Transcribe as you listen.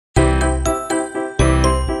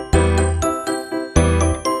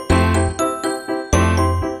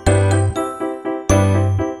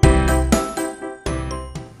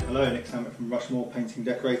Rushmore Painting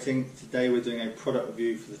Decorating. Today we're doing a product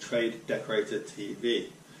review for the Trade Decorator TV.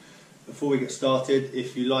 Before we get started,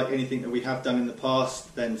 if you like anything that we have done in the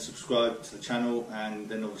past, then subscribe to the channel, and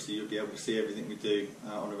then obviously you'll be able to see everything we do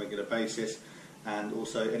on a regular basis. And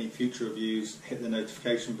also any future reviews, hit the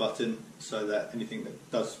notification button so that anything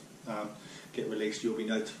that does get released you'll be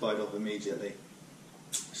notified of immediately.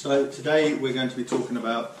 So today we're going to be talking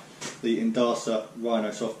about the Indasa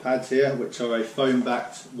Rhynosoft pads here, which are a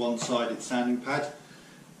foam-backed one-sided sanding pad.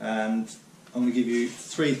 And I'm going to give you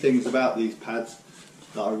three things about these pads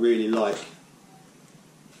that I really like.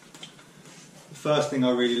 The first thing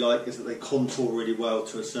I really like is that they contour really well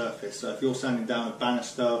to a surface. So if you're sanding down a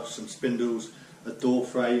banister, some spindles, a door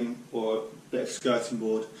frame or a bit of skirting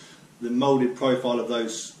board, the moulded profile of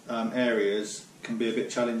those areas can be a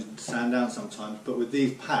bit challenging to sand down sometimes, but with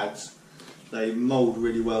these pads they mould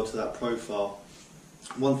really well to that profile.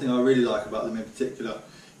 One thing I really like about them in particular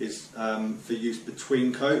is for use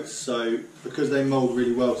between coats. So because they mould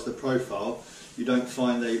really well to the profile, you don't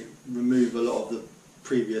find they remove a lot of the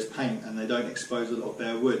previous paint and they don't expose a lot of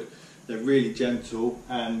bare wood. They're really gentle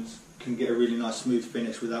and can get a really nice smooth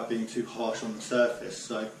finish without being too harsh on the surface.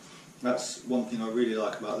 So that's one thing I really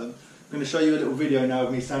like about them. I'm going to show you a little video now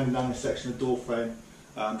of me sanding down this section of door frame.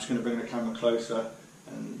 I'm just going to bring the camera closer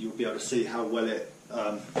and you'll be able to see how well it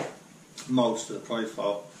moulds to the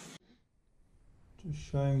profile.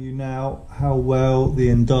 Just showing you now how well the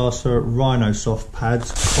Indasa Rhynosoft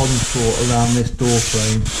pads contour around this door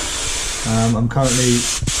frame. I'm currently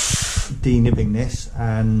denibbing this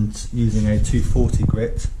and using a 240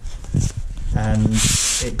 grit, and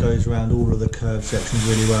it goes around all of the curved sections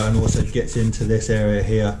really well and also gets into this area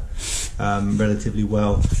here relatively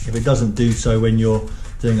well. If it doesn't do so when you're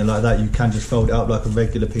doing it like that, you can just fold it up like a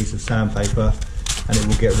regular piece of sandpaper and it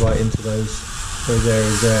will get right into those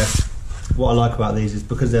areas there. What I like about these is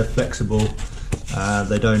because they're flexible,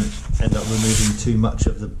 they don't end up removing too much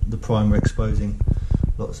of the primer, exposing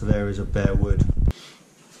lots of areas of bare wood.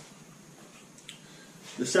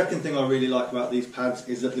 The second thing I really like about these pads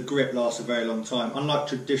is that the grip lasts a very long time. Unlike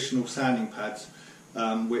traditional sanding pads,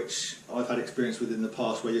 which I've had experience with in the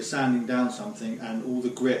past, where you're sanding down something and all the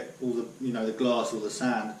grit, all the the glass or the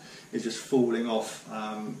sand is just falling off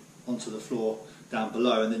onto the floor down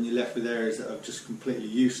below, and then you're left with areas that are just completely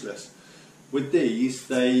useless. With these,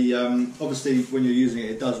 they obviously when you're using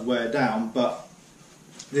it, it does wear down, but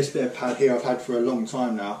this bit of pad here I've had for a long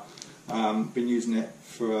time now. Been using it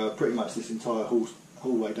for pretty much this entire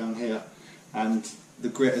hallway down here, and the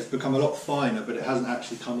grit has become a lot finer, but it hasn't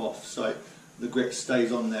actually come off, so the grit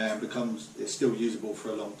stays on there and it's still usable for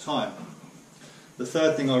a long time. The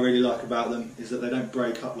third thing I really like about them is that they don't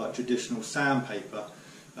break up like traditional sandpaper,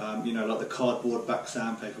 like the cardboard back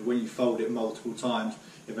sandpaper. When you fold it multiple times,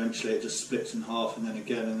 eventually it just splits in half, and then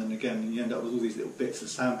again and then again, and you end up with all these little bits of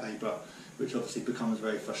sandpaper, which obviously becomes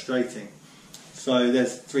very frustrating. So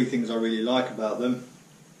there's three things I really like about them.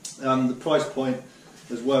 The price point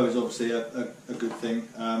as well is obviously a good thing.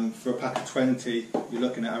 For a pack of 20 you're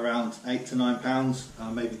looking at around £8 to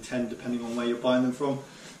 £9, maybe 10 depending on where you're buying them from.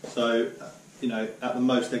 So at the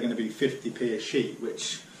most they're going to be 50p a sheet,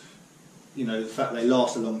 which the fact they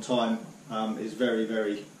last a long time is very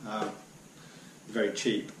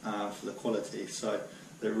cheap for the quality, so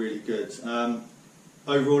they're really good.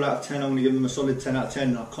 Overall out of 10 I'm going to give them a solid 10 out of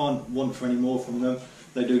 10. I can't want for any more from them.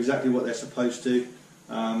 They do exactly what they're supposed to.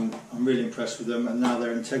 I'm really impressed with them, and now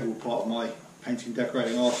they're an integral part of my painting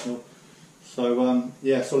decorating arsenal. So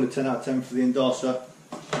yeah, solid 10 out of 10 for the Indasa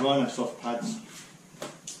Rhynosoft pads.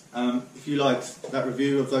 If you liked that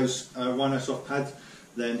review of those Rhynosoft pads,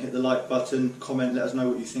 then hit the like button, comment, let us know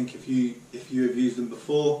what you think if you have used them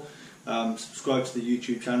before. Subscribe to the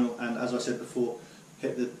YouTube channel, and as I said before,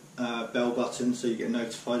 hit the bell button so you get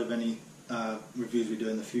notified of any reviews we do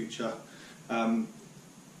in the future.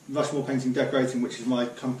 Rushmore Painting Decorating, which is my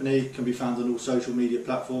company, can be found on all social media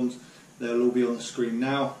platforms. They'll all be on the screen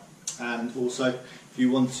now. And also, if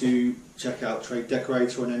you want to check out Trade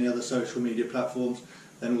Decorator on any other social media platforms,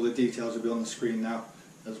 then all the details will be on the screen now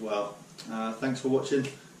as well. Thanks for watching.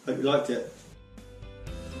 Hope you liked it.